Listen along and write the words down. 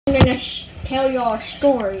I'm gonna tell y'all a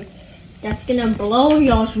story that's gonna blow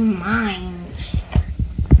y'all's minds.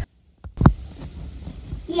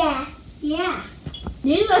 Yeah.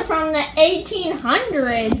 These are from the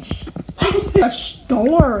 1800s. A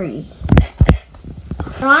story.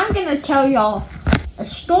 So I'm gonna tell y'all a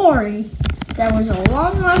story that was a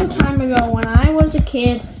long time ago when I was a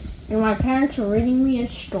kid and my parents were reading me a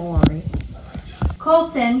story.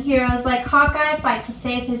 Colton, heroes like Hawkeye fight to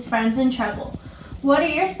save his friends in trouble. What are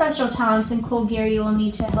your special talents and cool gear you will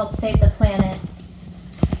need to help save the planet?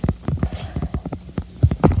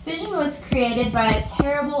 Vision was created by a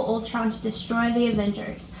terrible Ultron to destroy the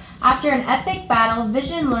Avengers. After an epic battle,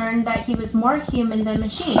 Vision learned that he was more human than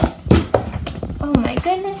machine. Oh my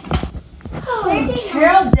goodness.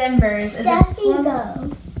 Carol Danvers is a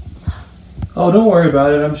go. Oh, don't worry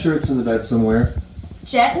about it. I'm sure it's in the bed somewhere.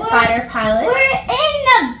 jet fighter pilot, We're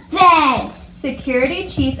in the bed. security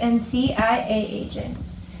chief, and CIA agent.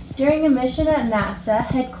 During a mission at NASA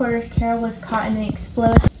headquarters, Carol was caught in an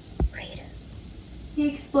explosion. The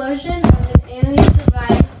explosion of an alien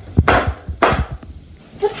device.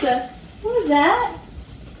 What was that?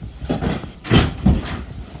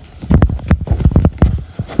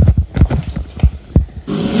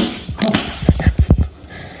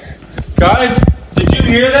 Guys, did you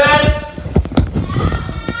hear that?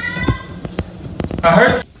 I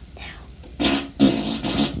heard.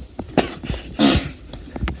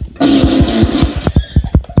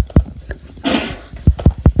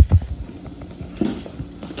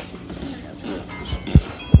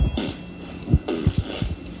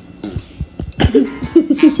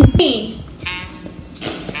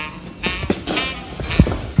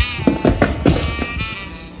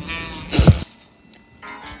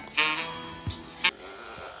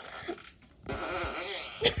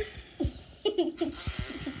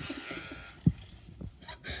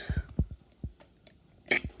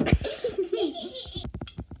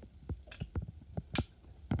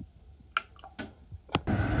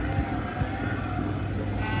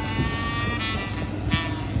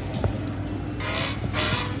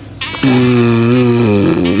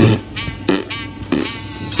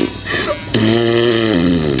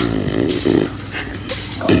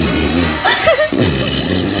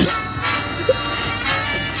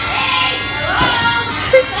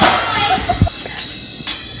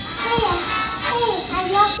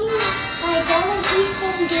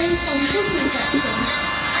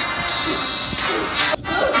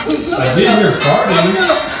 I did hear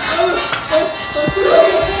farting.